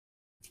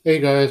Hey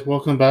guys,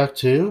 welcome back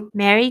to.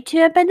 Married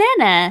to a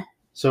banana.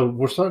 So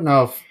we're starting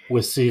off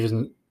with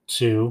season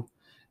two,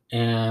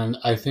 and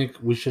I think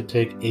we should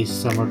take a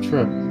summer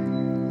trip.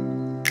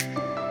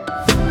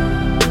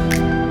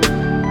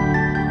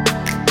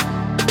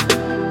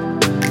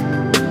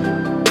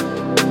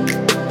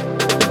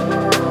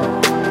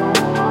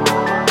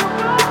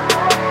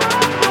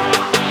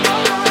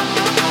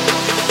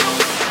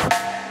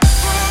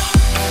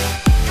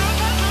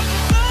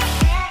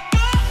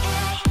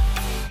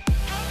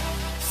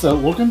 So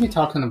we're going to be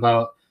talking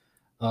about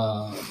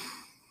uh,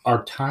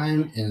 our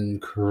time in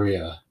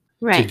Korea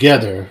Right.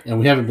 together, and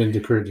we haven't been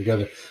to Korea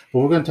together, but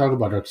we're going to talk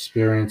about our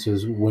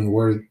experiences when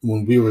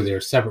we were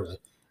there separately,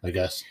 I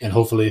guess, and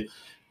hopefully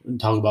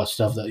talk about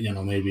stuff that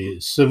maybe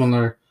is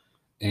similar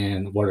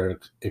and what our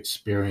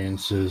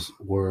experiences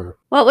were.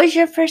 What was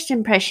your first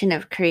impression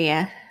of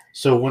Korea?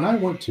 So when I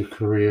went to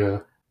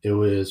Korea, it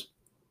was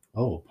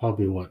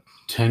probably what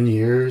 10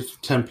 years,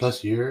 10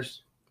 plus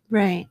years,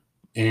 Right.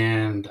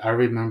 and I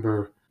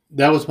remember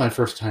that was my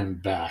first time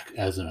back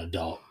as an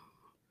adult.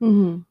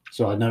 Mm-hmm.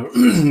 So I never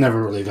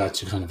never really got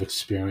to kind of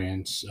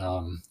experience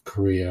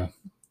Korea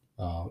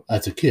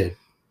as a kid.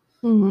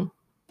 Mm-hmm.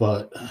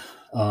 But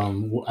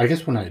I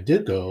guess when I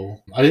did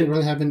go, I didn't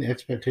really have any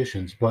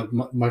expectations. But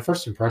my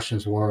first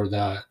impressions were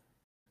that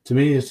to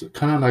me it's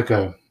kind of like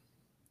a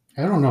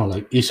I don't know,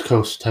 like East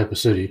Coast type of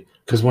city.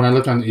 Because when I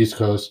lived on the East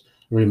Coast,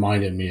 it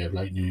reminded me of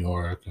like New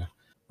York.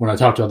 When I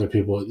talk to other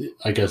people,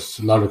 I guess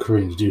a lot of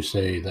Koreans do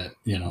say that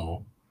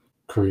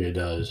Korea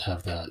does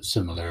have that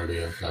similarity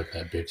of like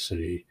that big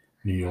city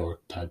New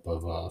York type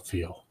of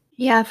feel.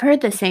 Yeah, I've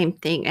heard the same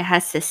thing. It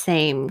has the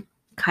same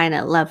kind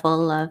of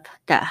level of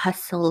that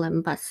hustle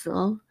and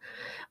bustle.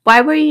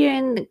 Why were you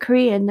in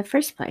Korea in the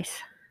first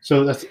place?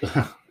 So that's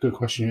a good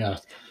question you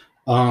asked.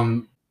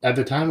 At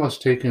the time, I was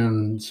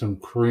taking some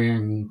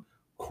Korean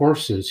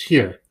courses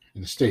here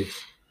in the States,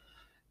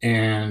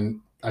 and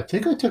I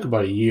think I took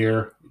about a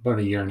year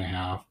and a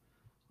half,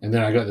 and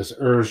then I got this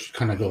urge to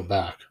kind of go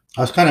back.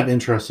 I was kind of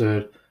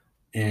interested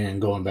in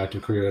going back to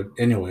Korea,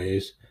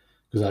 anyways,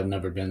 because I've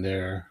never been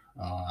there.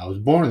 I was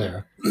born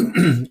there,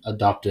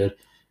 adopted,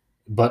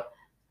 but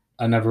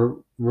I never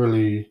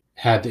really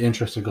had the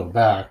interest to go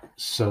back.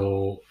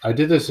 So I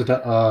did this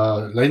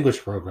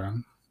language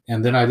program,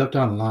 and then I looked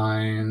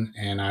online,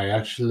 and I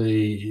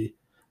actually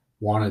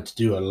wanted to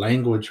do a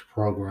language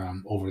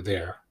program over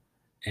there.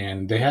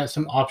 And they had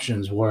some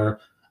options where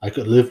I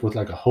could live with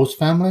like a host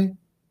family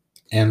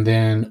and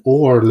then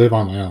or live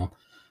on my own.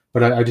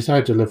 But I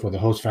decided to live with a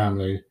host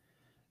family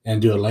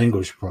and do a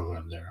language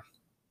program there.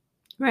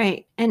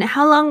 Right. And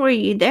how long were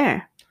you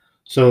there?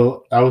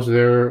 So I was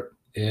there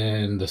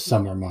in the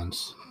summer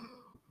months,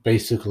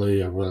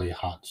 basically a really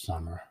hot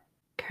summer.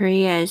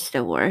 Korea is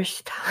the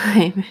worst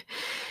time.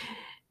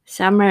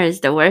 Summer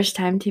is the worst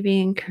time to be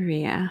in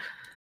Korea.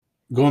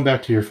 Going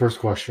back to your first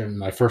question,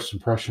 my first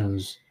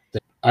impressions,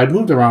 I'd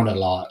moved around a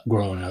lot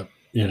growing up,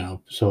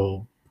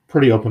 so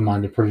pretty open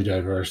minded, pretty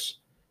diverse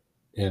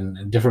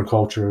in different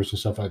cultures and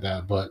stuff like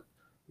that. But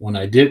when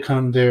I did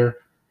come there,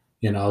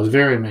 I was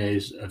very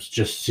amazed of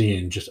just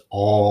seeing just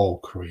all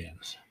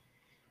Koreans.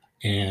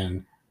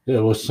 And it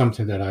was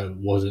something that I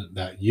wasn't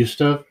that used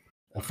to.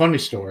 A funny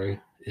story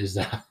is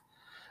that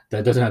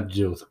that doesn't have to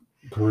do with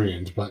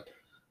Koreans, but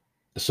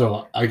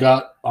so I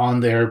got on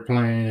the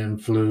airplane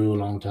and flew a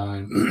long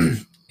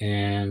time.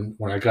 And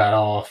when I got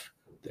off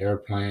the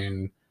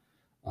airplane,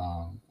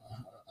 um,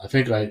 I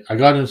think I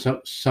got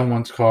in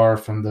someone's car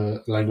from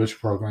the language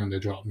program. They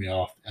dropped me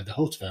off at the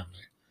host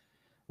family.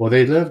 Well,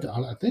 they lived,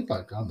 I think,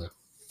 like on the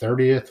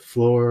 30th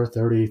floor,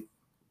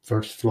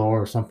 31st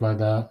floor, or something like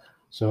that.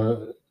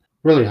 So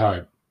really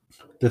high.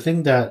 The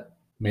thing that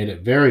made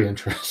it very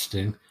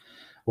interesting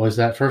was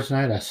that first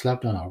night I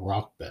slept on a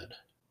rock bed.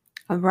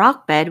 A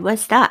rock bed?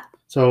 What's that?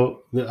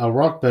 So a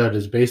rock bed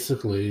is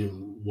basically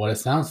what it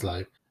sounds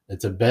like.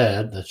 It's a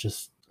bed that's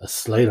just a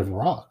slate of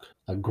rock,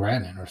 like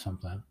granite or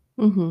something.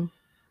 Mm-hmm.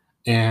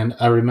 And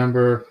I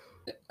remember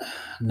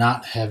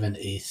not having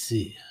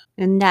AC.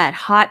 In that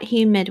hot,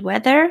 humid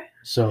weather?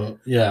 So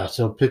yeah,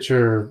 so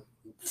picture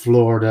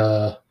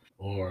Florida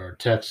or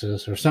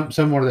Texas or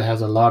somewhere that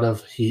has a lot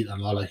of heat and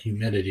a lot of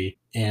humidity,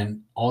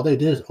 and all they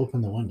did is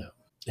open the window,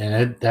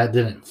 and that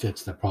didn't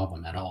fix the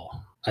problem at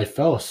all. I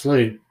fell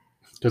asleep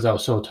because I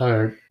was so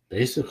tired,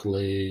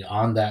 basically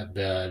on that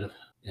bed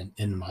and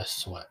in my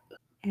sweat.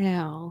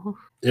 Ew.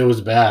 It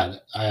was bad.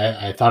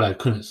 I thought I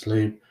couldn't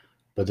sleep,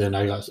 but then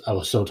I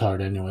was so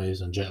tired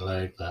anyways and jet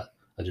lagged that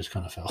I just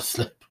kind of fell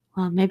asleep.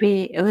 Well,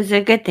 maybe it was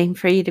a good thing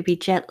for you to be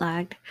jet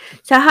lagged.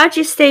 So, how'd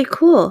you stay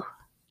cool?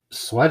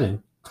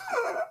 Sweating.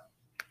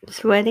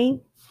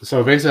 Sweating?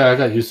 So basically, I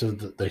got used to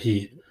the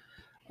heat.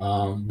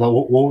 But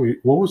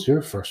what was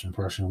your first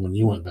impression when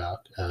you went back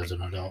as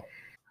an adult?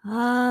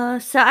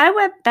 So I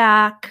went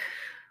back,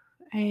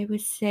 I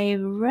would say,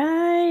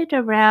 right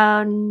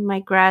around my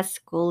grad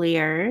school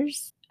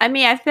years. I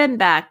mean, I've been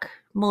back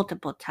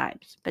multiple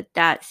times, but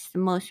that's the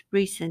most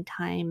recent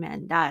time,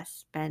 and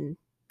that's been,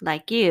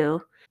 like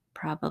you,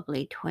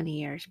 probably 20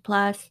 years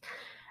plus.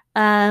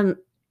 Um,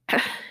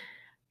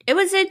 it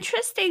was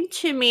interesting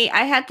to me.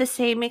 I had the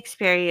same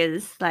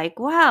experience. Like,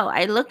 wow,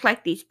 I look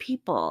like these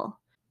people,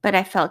 but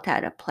I felt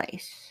out of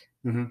place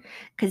Mhm.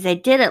 because I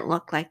didn't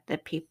look like the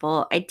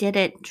people. I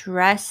didn't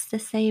dress the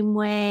same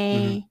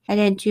way. I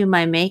didn't do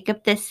my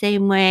makeup the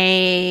same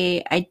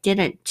way. I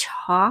didn't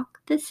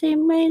talk the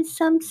same way in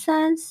some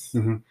sense.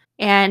 Mhm.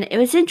 And it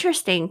was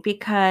interesting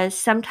because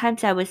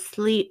sometimes I would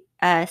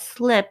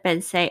slip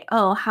and say,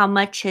 "Oh, how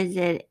much is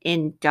it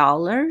in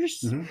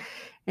dollars?" Mhm.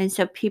 And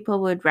so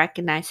people would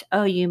recognize,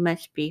 "Oh, you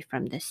must be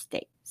from the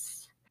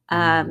States."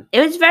 Mm.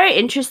 It was very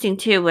interesting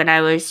too when I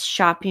was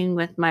shopping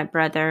with my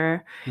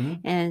brother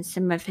Mhm. and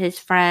some of his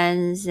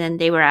friends, and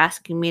they were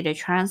asking me to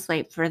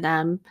translate for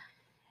them.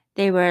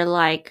 They were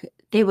like,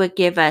 they would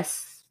give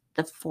us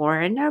the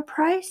foreigner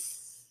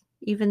price,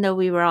 even though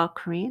we were all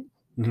Korean,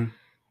 Mhm.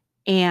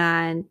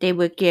 and they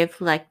would give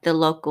like the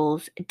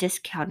locals a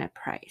discounted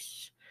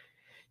price.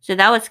 So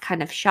that was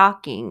kind of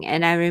shocking.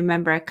 And I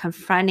remember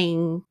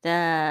confronting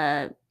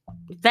the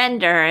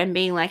vendor and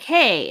being like,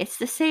 "Hey, it's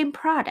the same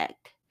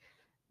product.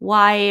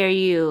 Why are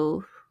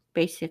you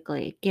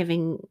basically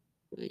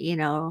you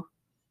know,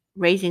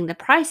 raising the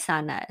price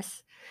on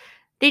us?"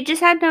 They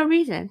just had no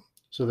reason.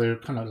 So they're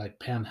kind of like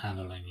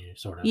panhandling you,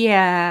 sort of.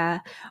 Yeah.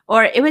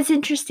 Or it was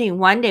interesting.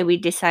 One day we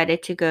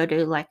decided to go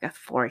to like a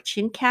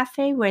fortune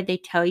cafe where they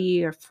tell you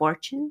your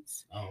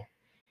fortunes. Oh.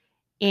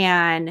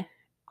 And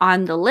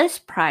on the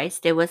list price,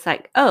 there was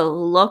like, "Oh,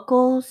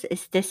 locals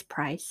is this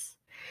price."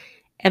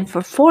 And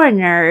for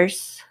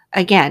foreigners,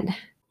 again,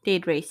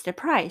 they'd raise the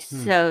price.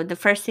 Hmm. So the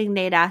first thing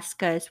they'd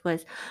ask us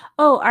was,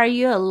 "Oh, are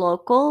you a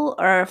local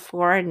or a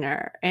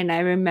foreigner?" And I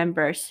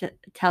remember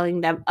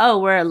telling them, "Oh,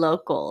 we're a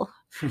local,"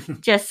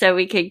 just so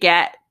we could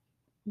get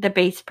the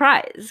base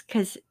price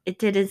because it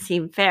didn't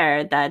seem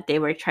fair that they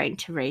were trying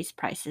to raise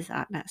prices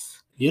on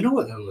us. You know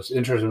what was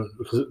interesting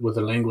because with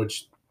the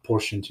language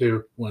portion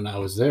too, when I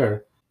was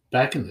there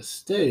back in the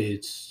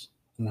States,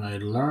 when I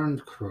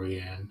learned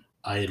Korean,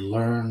 I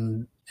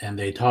learned and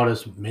they taught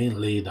us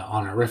mainly the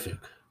honorific.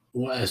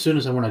 Well, as soon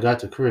as when I got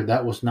to Korea,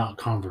 that was not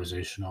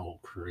conversational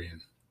Korean.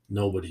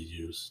 Nobody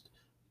used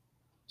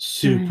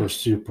super Right.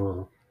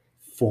 super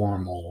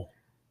formal.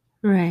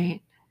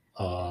 Right.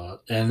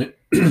 And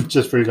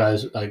just for you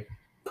guys, like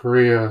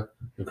Korea,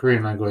 the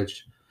Korean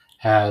language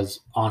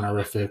has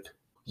honorific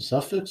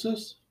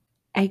suffixes.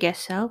 I guess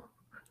so.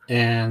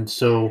 And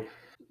so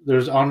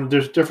there's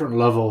different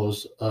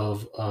levels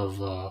of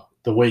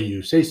the way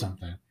you say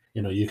something.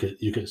 You know, you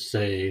could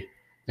say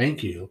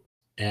thank you,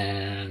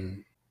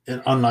 and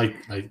unlike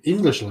like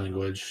English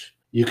language,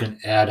 you can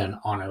add an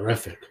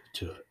honorific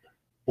to it,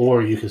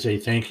 or you could say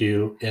thank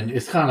you, and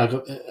it's kind of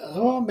like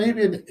oh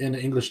maybe in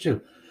English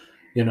too.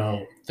 You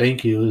know,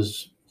 thank you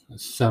is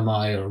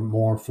semi or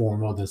more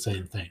formal than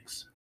saying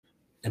thanks.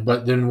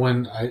 But then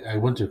when I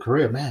went to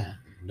Korea, man,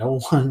 no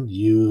one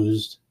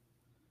used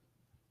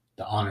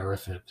the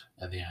honorific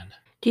at the end.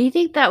 Do you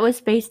think that was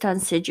based on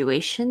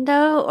situation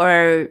though?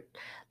 Or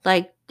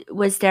like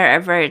was there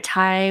ever a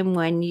time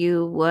when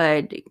you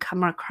would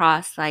come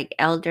across like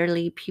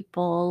elderly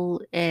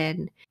people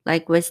and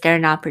like was there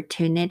an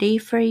opportunity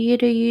for you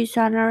to use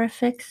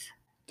honorifics?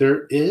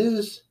 There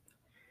is,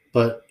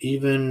 but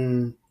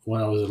even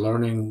when I was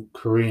learning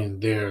Korean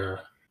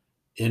there,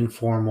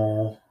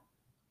 informal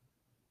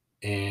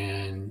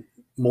and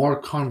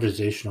more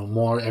conversational,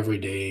 more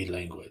everyday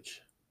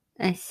language.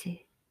 I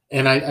see.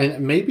 And I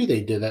maybe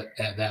they did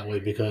that way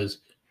because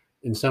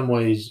in some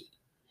ways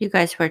You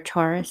guys were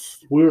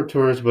tourists. we were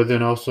tourists, but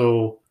then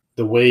also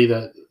the way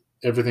that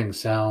everything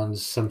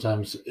sounds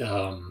sometimes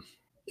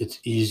it's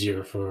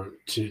easier for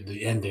to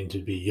the ending to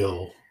be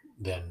yo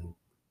than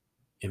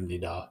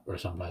imnida or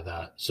something like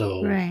that.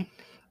 So Right.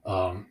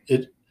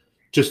 it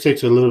just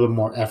takes a little bit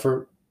more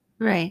effort.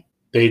 Right.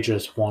 They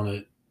just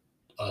wanted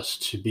us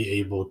to be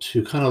able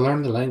to kind of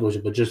learn the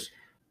language, but just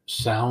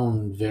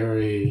sound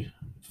very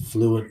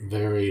fluent,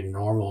 very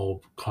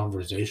normal,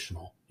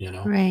 conversational. You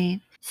know. Right.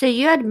 So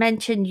you had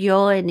mentioned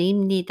yo and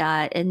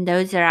imnida, and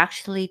those are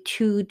actually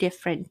two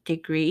different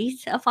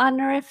degrees of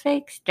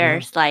honorifics. Mm-hmm.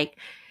 There's like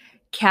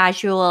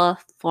casual,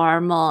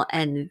 formal,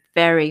 and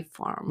very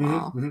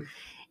formal. Mm-hmm.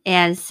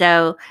 And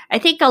so I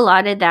think a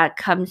lot of that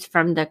comes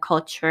from the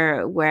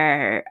culture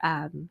where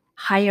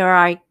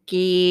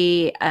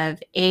hierarchy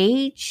of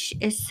age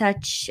is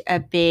such a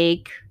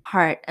big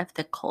part of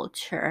the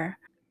culture.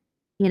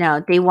 You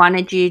know, they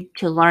wanted you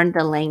to learn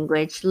the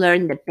language,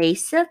 learn the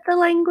base of the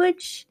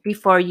language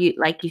before you,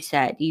 like you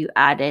said, you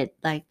added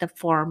like the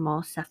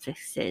formal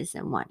suffixes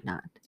and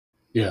whatnot.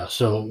 Yeah,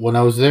 so when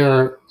I was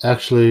there,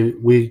 actually,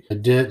 we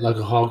did like a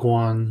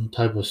Hagwon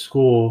type of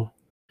school.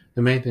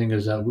 The main thing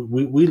is that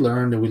we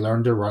learned and we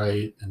learned to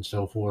write and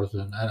so forth,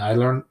 and I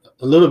learned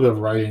a little bit of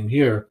writing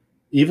here.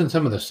 Even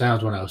some of the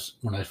sounds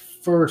when I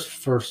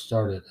first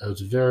started, it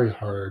was very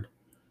hard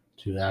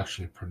to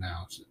actually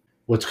pronounce.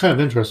 What's kind of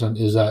interesting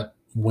is that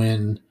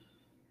when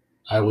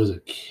I was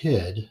a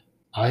kid,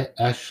 I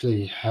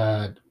actually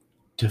had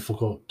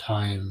difficult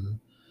time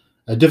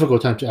a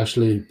difficult time to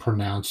actually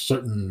pronounce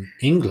certain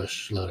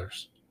English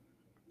letters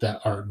that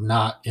are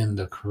not in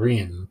the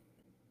Korean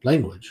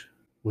language.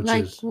 which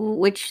Like is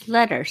which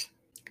letters?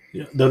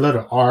 the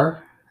letter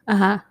R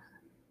Uh-huh.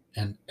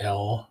 and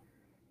L.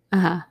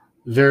 Uh-huh.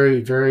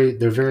 They're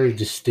very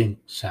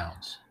distinct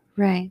sounds.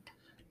 Right.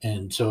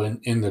 And so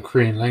in the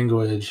Korean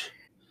language,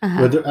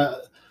 Uh-huh.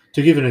 but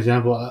to give an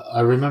example,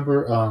 I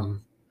remember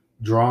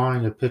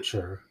drawing a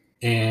picture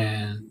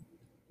and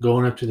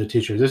going up to the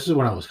teacher. This is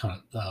when I was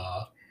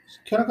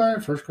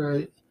kindergarten, first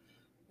grade,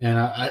 and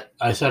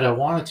I said I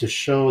wanted to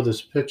show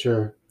this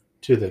picture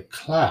to the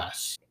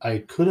class. I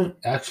couldn't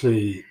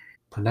actually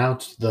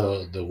pronounce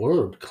the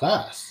word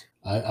class.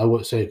 I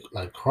would say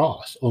like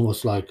cross,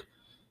 almost like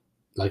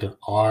an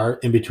R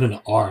in between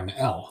an R and an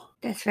L.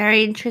 That's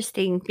very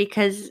interesting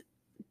because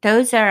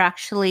those are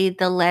actually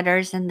the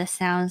letters and the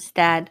sounds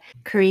that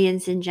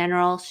Koreans in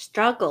general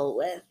struggle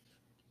with,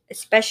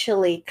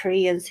 especially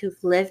Koreans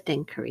who've lived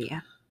in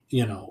Korea.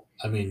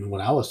 I mean,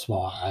 when I was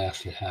small, I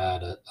actually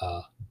had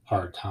a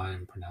hard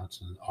time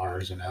pronouncing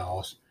R's and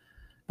L's.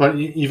 But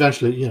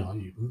eventually,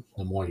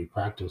 the more you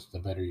practice, the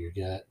better you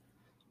get.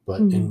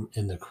 But Mhm.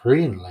 in the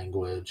Korean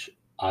language,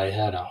 I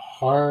had a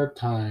hard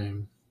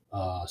time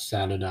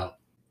sounding out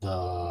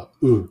the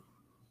U.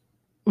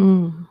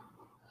 Mm.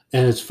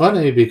 And it's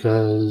funny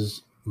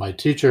because my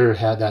teacher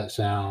had that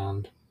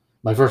sound.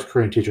 My first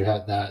Korean teacher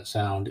had that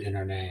sound in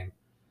her name,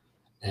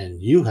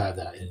 and you have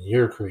that in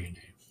your Korean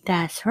name.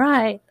 That's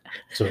right.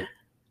 So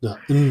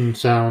the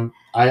sound,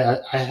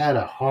 I had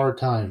a hard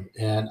time,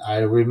 and I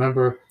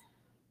remember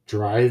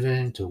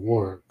driving to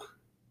work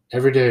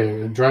every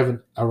day, driving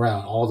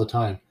around all the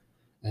time,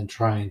 and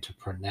trying to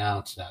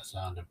pronounce that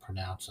sound and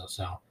pronounce that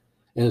sound.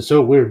 And it's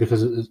so weird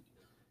because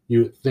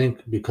you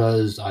think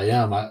because I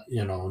am,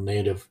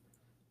 native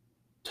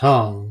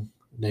tongue,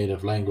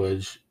 native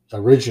language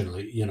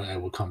originally,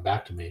 it would come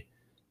back to me,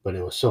 but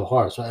it was so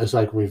hard. So it's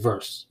like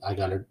reverse. I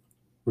got to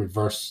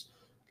reverse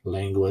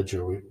language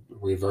or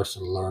reverse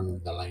and learn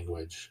the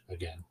language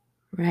again.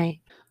 Right.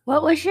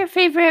 What was your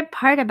favorite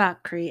part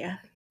about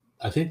Korea?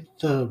 I think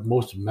the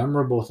most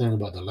memorable thing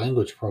about the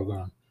language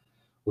program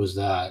was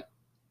that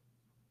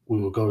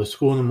we would go to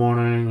school in the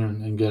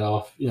morning and get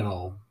off,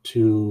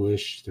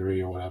 2-ish,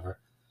 3 or whatever.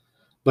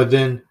 But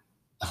then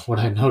what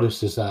I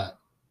noticed is that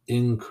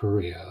in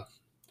Korea,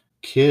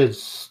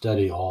 kids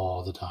study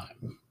all the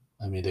time.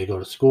 I mean, they go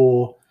to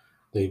school,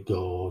 they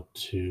go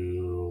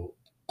to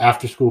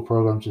after school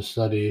programs to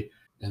study,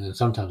 and then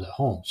sometimes at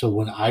home. So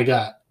when I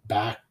got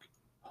back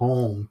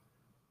home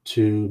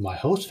to my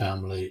host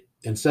family,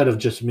 instead of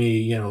just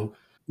me,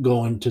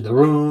 going to the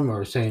room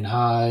or saying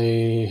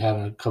hi,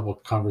 having a couple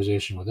of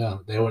conversation with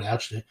them, they would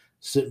actually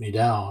sit me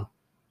down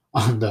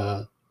on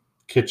the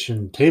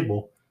kitchen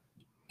table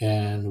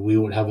and we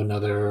would have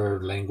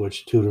another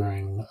language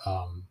tutoring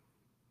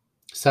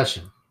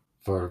session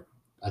for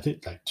I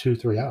think like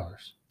 2-3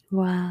 hours.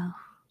 Wow.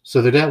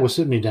 So the dad would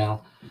sit me down,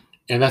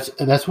 and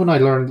that's when I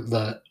learned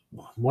that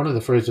one of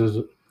the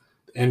phrases,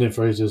 ending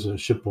phrases,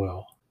 is ship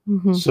boil.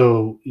 Mm-hmm.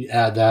 So you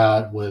add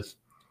that with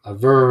a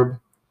verb,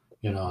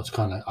 it's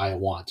kind of I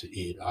want to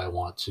eat, I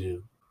want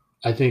to.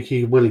 I think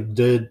he really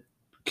did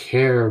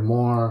care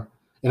more,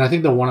 and I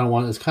think the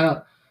one-on-one is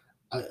kind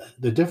of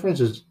the difference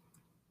is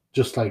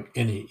just like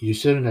any. You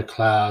sit in a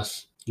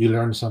class, you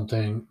learn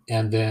something,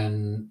 and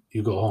then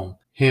you go home.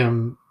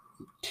 Him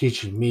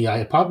teaching me,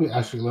 I probably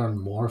actually learned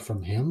more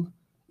from him,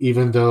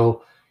 even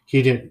though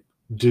he didn't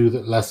do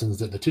the lessons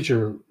that the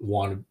teacher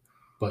wanted,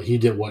 but he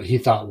did what he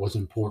thought was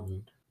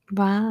important.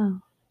 Wow.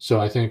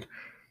 So I think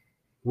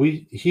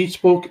he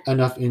spoke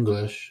enough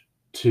English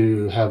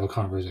to have a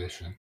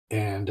conversation,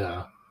 and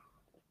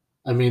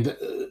I mean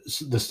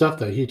the stuff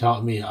that he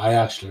taught me, I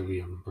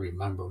actually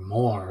remember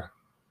more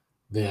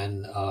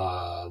than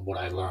what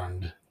I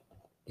learned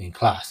in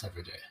class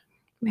every day.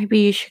 Maybe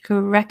you should go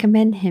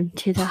recommend him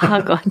to the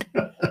Hagwon.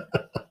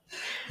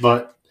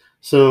 But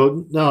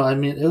so no, I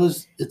mean it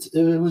was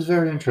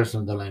very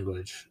interesting, the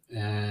language.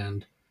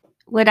 And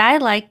what I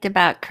liked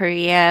about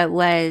Korea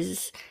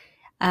was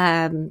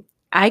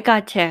I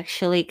got to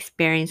actually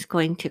experience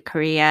going to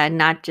Korea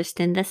not just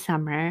in the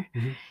summer,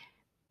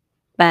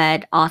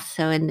 but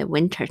also in the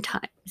winter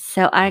time.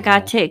 So I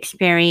got to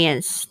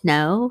experience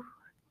snow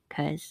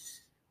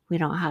because we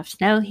don't have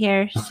snow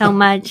here so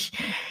much.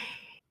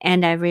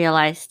 And I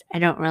realized I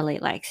don't really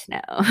like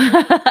snow.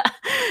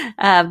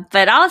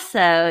 But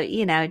also,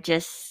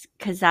 just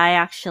because I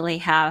actually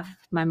have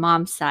my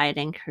mom's side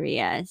in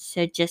Korea.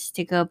 So just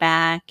to go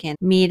back and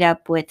meet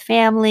up with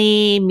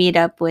family, meet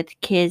up with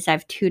kids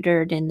I've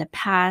tutored in the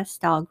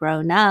past, all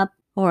grown up,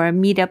 or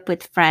meet up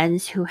with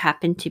friends who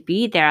happen to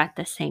be there at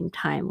the same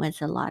time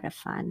was a lot of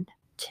fun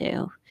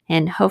too.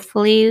 And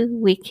hopefully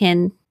we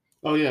can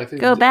I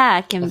think go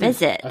back and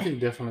visit. I think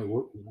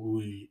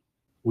definitely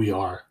we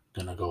are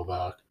gonna go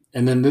back,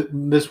 and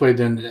then this way,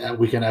 then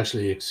we can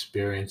actually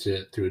experience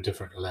it through a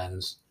different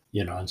lens.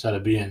 Instead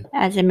of being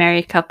as a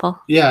married couple.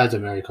 Yeah, as a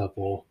married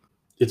couple.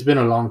 It's been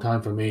a long time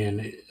for me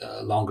and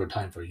a longer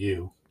time for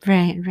you.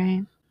 Right.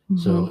 Mm-hmm.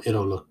 So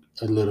it'll look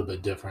a little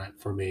bit different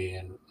for me,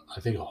 and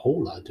I think a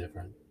whole lot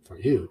different for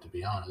you, to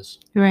be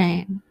honest.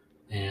 Right.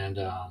 And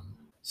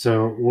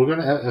so we're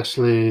gonna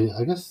actually,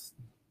 I guess,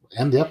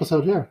 end the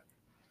episode here.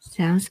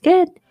 Sounds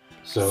good.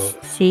 So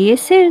See you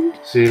soon.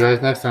 see you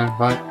guys next time.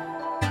 Bye.